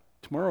what?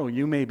 Tomorrow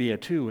you may be a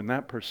 2 and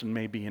that person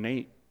may be an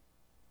 8.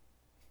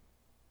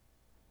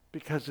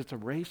 Because it's a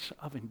race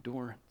of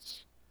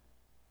endurance.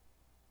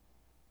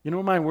 You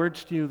know, my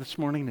words to you this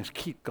morning is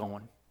keep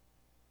going.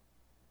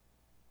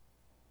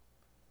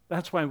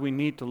 That's why we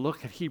need to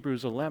look at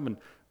Hebrews 11.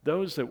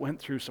 Those that went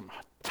through some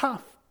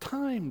tough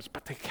times,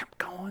 but they kept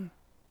going.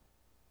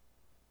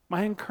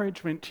 My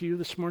encouragement to you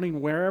this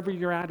morning, wherever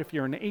you're at, if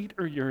you're an 8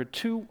 or you're a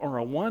 2 or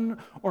a 1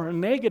 or a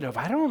negative,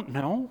 I don't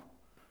know.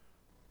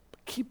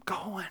 But keep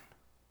going.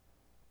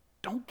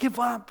 Don't give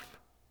up.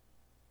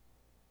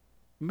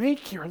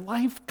 Make your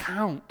life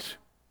count.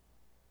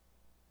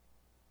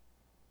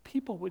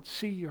 People would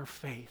see your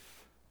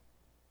faith.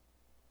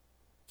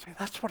 Say,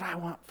 that's what I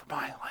want for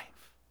my life.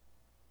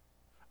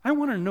 I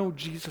want to know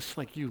Jesus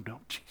like you know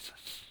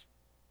Jesus.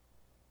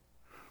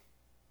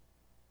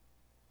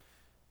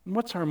 And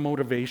what's our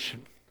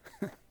motivation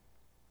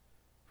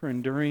for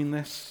enduring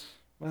this?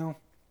 Well,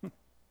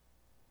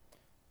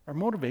 our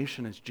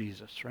motivation is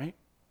Jesus, right?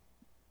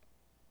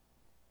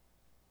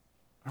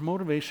 Our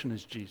motivation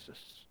is Jesus.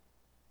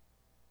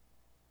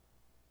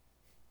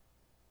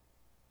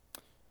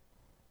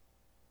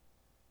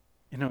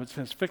 You know, it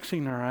says,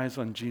 fixing our eyes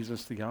on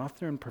Jesus, the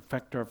author and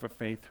perfecter of our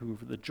faith, who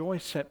for the joy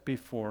set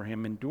before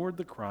him endured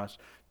the cross,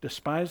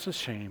 despised the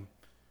shame,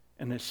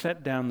 and is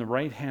set down the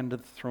right hand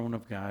of the throne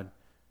of God.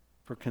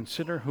 For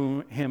consider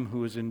him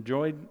who has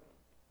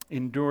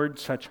endured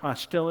such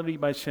hostility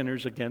by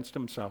sinners against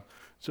himself,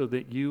 so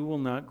that you will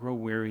not grow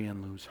weary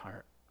and lose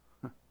heart.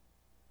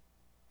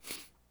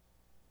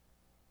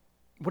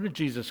 What did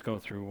Jesus go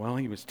through? Well,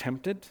 he was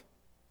tempted.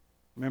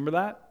 Remember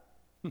that?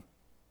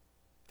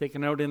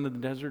 Taken out into the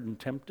desert and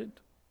tempted.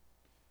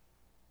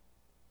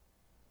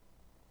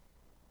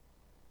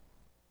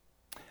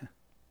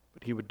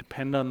 But he would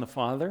depend on the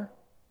Father.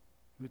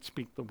 He would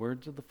speak the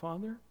words of the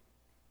Father.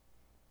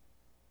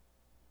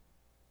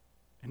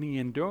 And he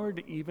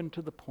endured even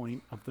to the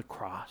point of the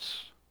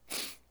cross.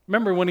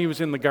 Remember when he was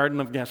in the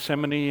Garden of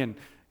Gethsemane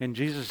and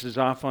Jesus is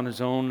off on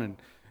his own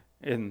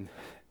and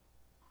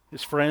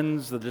his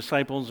friends, the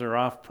disciples, are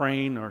off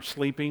praying or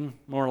sleeping,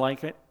 more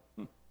like it?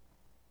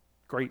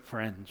 Great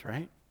friends,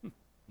 right?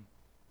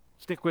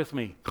 Stick with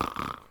me,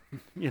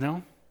 you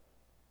know?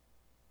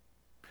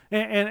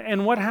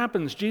 And what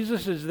happens?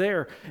 Jesus is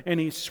there, and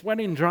he's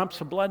sweating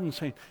drops of blood and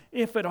saying,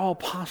 if at all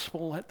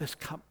possible, let this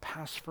cup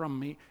pass from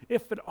me.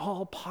 If at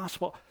all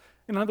possible.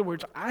 In other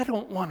words, I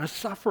don't want to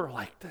suffer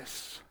like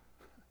this.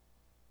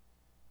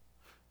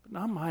 But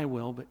not my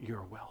will, but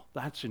your will.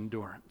 That's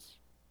endurance.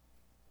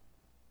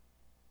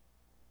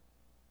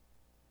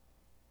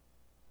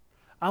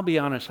 I'll be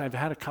honest, I've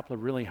had a couple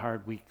of really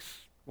hard weeks,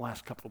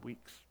 last couple of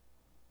weeks.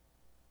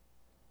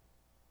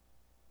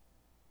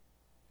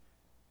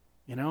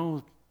 You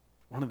know,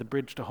 one of the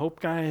Bridge to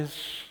Hope guys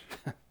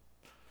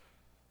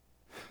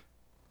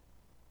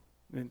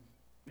It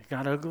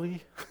got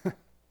ugly. I'm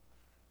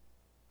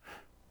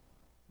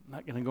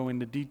not going to go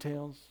into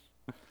details.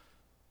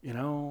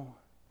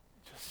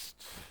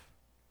 Just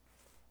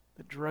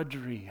the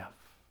drudgery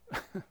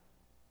of.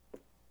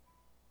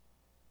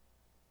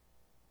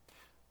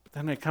 But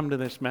then I come to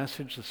this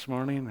message this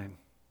morning, and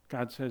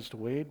God says to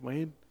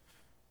Wade,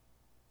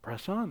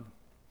 press on.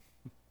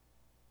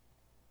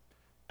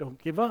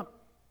 Don't give up.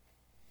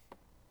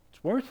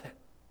 It's worth it.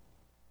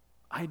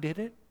 I did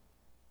it.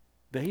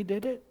 They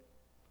did it.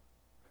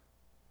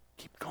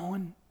 Keep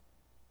going.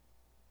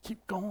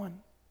 Keep going.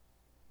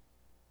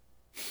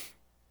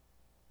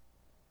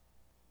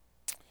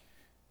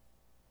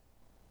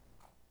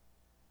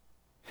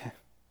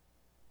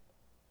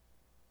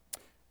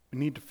 We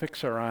need to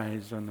fix our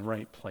eyes on the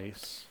right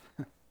place.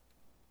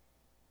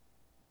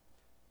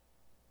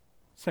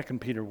 2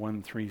 Peter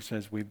 1:3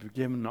 says, we've been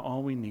given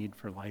all we need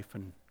for life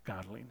and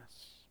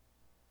godliness.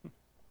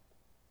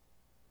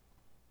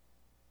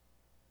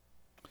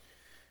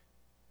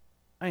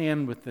 I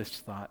end with this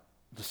thought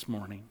this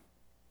morning.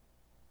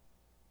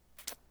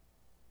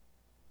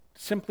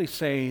 Simply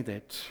say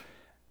that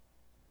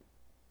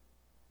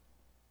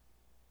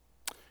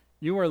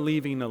you are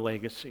leaving a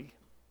legacy.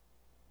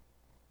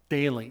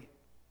 Daily,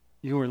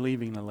 you are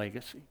leaving a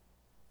legacy.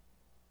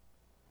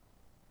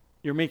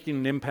 You're making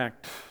an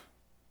impact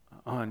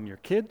on your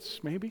kids,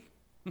 maybe,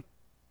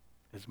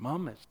 as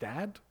mom, as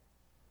dad.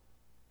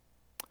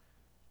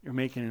 You're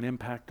making an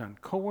impact on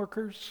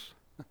coworkers.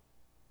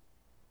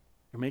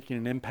 You're making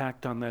an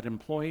impact on that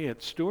employee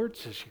at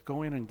Stewart's as you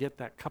go in and get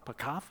that cup of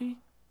coffee.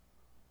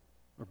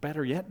 Or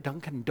better yet,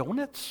 Dunkin'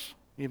 Donuts,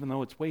 even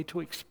though it's way too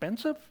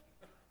expensive.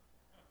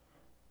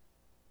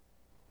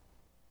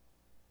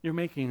 You're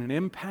making an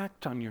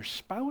impact on your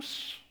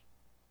spouse.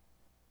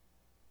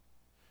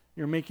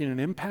 You're making an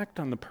impact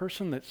on the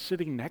person that's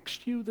sitting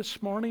next to you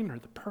this morning or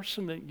the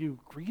person that you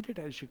greeted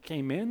as you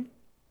came in.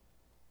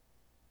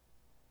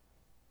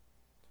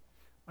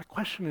 My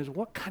question is,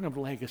 what kind of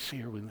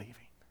legacy are we leaving?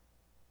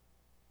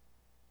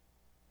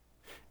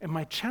 And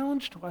my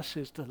challenge to us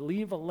is to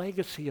leave a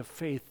legacy of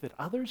faith that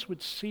others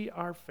would see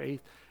our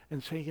faith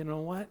and say, you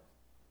know what?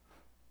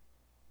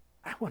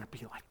 I want to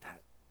be like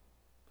that.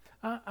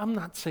 I'm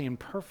not saying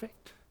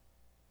perfect,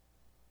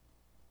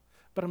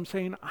 but I'm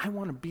saying I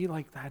want to be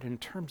like that in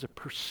terms of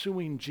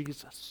pursuing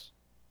Jesus.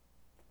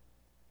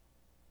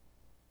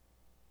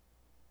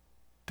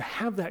 To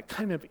have that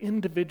kind of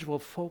individual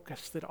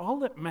focus that all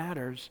that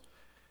matters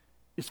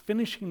is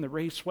finishing the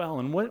race well.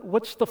 And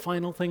what's the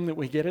final thing that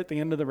we get at the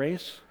end of the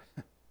race?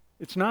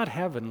 It's not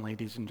heaven,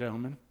 ladies and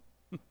gentlemen.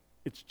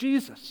 It's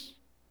Jesus.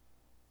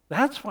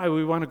 That's why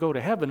we want to go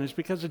to heaven, is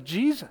because of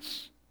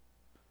Jesus.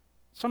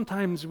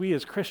 Sometimes we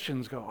as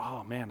Christians go,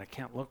 oh man, I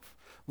can't look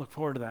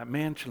forward to that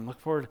mansion, look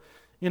forward.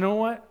 You know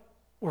what?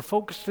 We're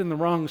focused in the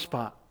wrong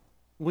spot.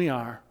 We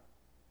are.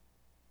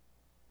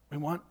 We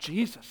want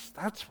Jesus.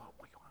 That's what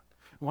we want.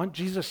 We want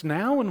Jesus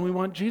now and we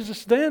want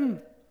Jesus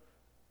then.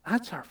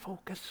 That's our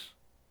focus.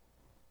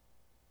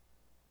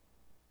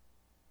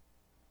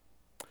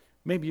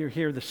 Maybe you're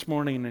here this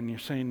morning and you're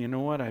saying, you know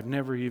what, I've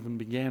never even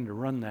began to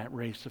run that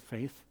race of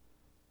faith.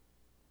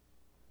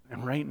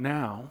 And right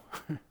now,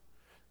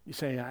 you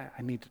say,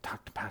 I need to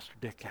talk to Pastor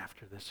Dick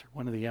after this, or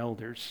one of the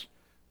elders.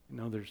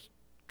 There's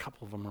a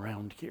couple of them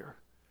around here.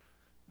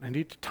 I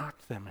need to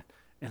talk to them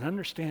and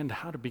understand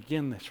how to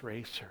begin this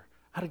race, or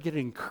how to get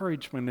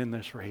encouragement in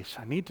this race.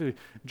 I need to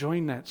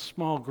join that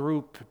small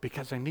group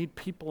because I need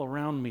people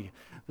around me,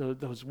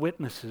 those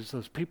witnesses,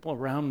 those people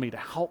around me to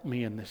help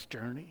me in this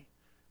journey.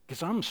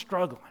 Because I'm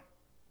struggling.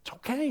 It's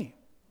okay.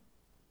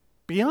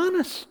 Be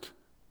honest.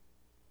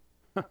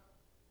 Our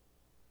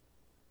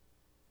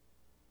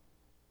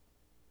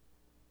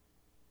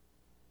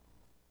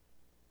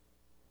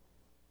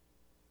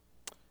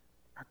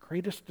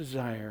greatest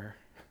desire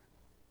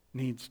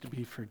needs to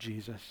be for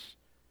Jesus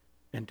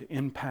and to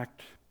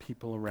impact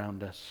people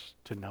around us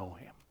to know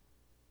him.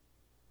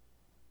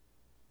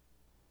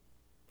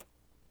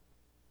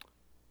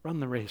 Run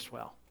the race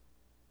well.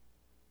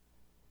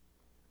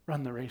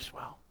 Run the race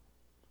well.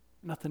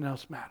 Nothing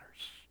else matters.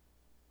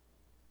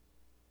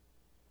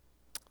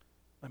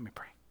 Let me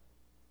pray.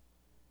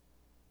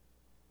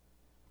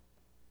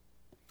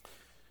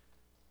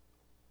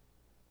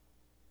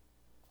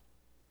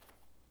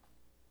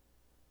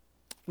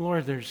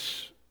 Lord,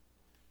 there's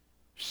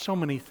so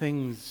many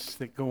things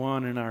that go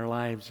on in our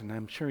lives, and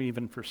I'm sure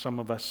even for some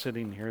of us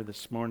sitting here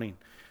this morning,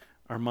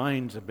 our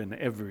minds have been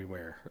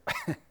everywhere.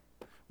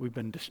 We've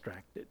been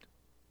distracted.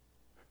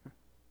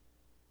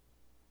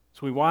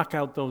 So we walk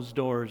out those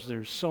doors,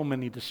 there's so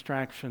many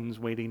distractions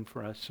waiting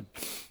for us.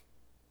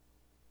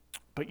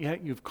 But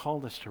yet you've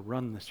called us to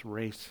run this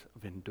race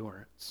of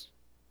endurance.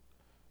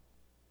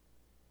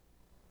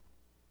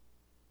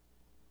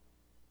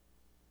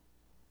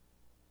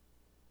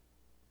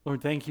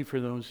 Lord, thank you for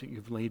those that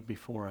you've laid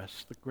before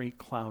us, the great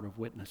cloud of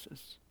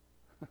witnesses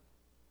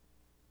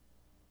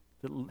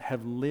that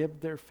have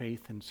lived their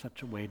faith in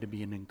such a way to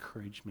be an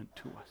encouragement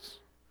to us.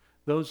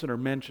 Those that are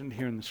mentioned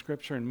here in the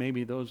scripture, and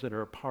maybe those that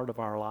are a part of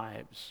our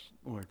lives,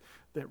 Lord,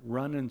 that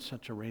run in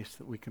such a race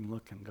that we can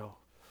look and go,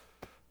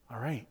 all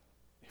right,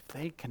 if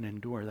they can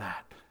endure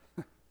that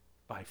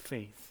by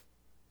faith,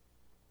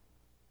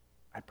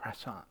 I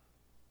press on.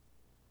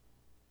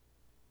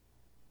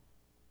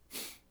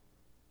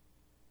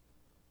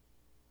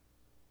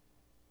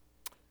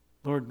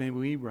 Lord, may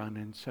we run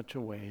in such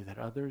a way that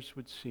others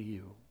would see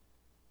you.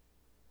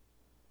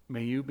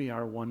 May you be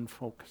our one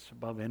focus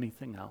above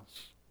anything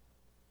else.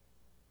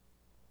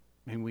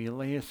 May we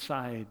lay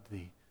aside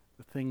the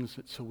things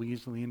that so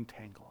easily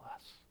entangle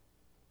us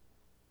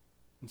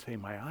and say,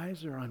 my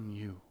eyes are on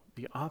you,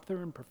 the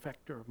author and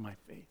perfecter of my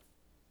faith.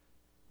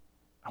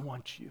 I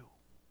want you.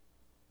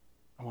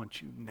 I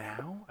want you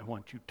now. I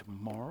want you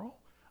tomorrow.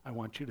 I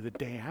want you to the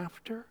day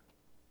after.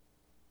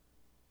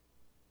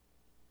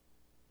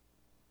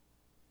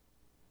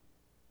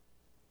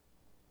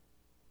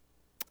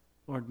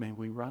 Lord, may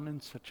we run in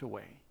such a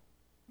way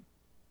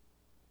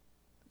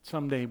that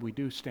someday we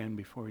do stand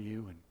before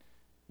you and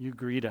you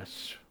greet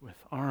us with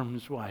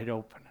arms wide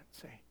open and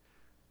say,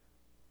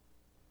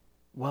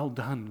 well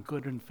done,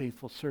 good and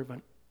faithful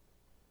servant.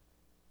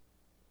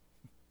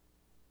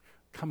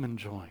 Come and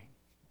join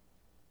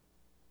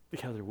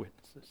the other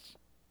witnesses.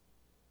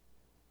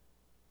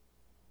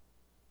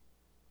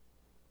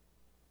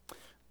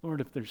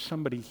 Lord, if there's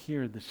somebody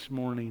here this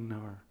morning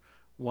or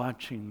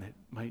watching that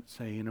might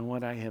say, you know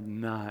what, I have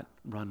not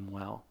run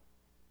well.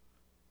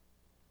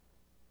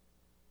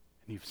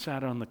 And you've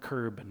sat on the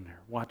curb and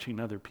they're watching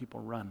other people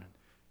run. And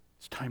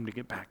it's time to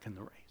get back in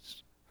the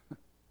race.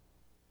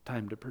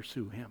 Time to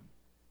pursue him.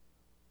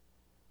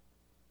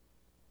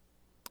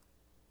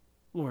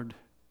 Lord,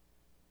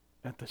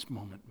 at this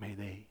moment, may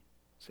they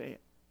say,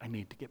 I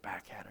need to get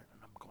back at it,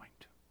 and I'm going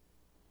to.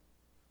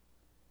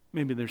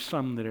 Maybe there's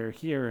some that are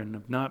here and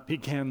have not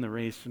began the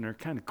race and are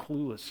kind of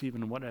clueless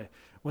even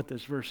what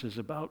this verse is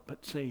about,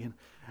 but saying,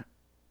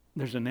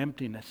 there's an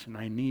emptiness and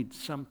I need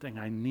something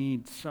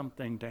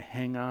to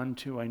hang on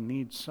to. I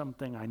need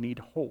something. I need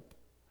hope.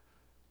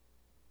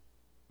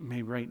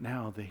 May right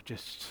now they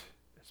just,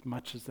 as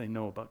much as they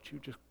know about you,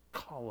 just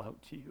call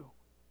out to you.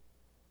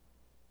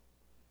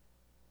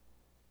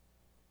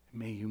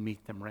 May you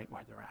meet them right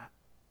where they're at.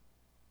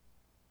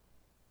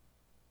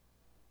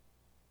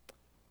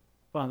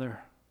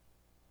 Father,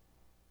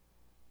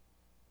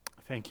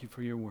 thank you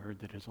for your word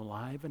that is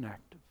alive and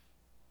active.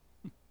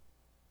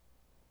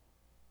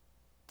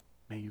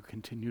 May you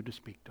continue to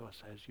speak to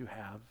us as you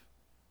have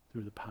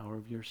through the power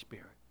of your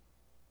Spirit,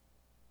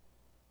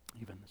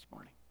 even this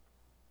morning.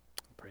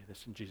 I pray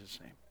this in Jesus'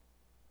 name.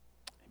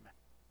 Amen.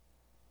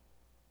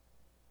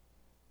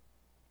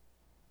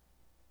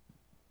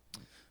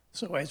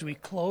 So as we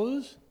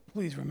close,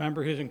 please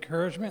remember his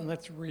encouragement.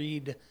 Let's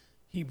read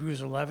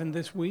Hebrews 11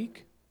 this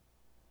week.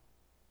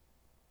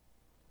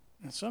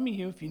 And some of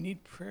you, if you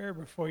need prayer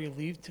before you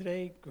leave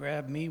today,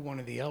 grab me, one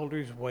of the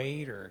elders,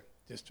 Wade, or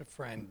just a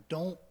friend.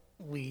 Don't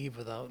leave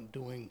without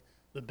doing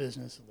the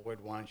business the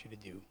Lord wants you to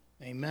do.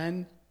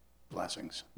 Amen. Blessings.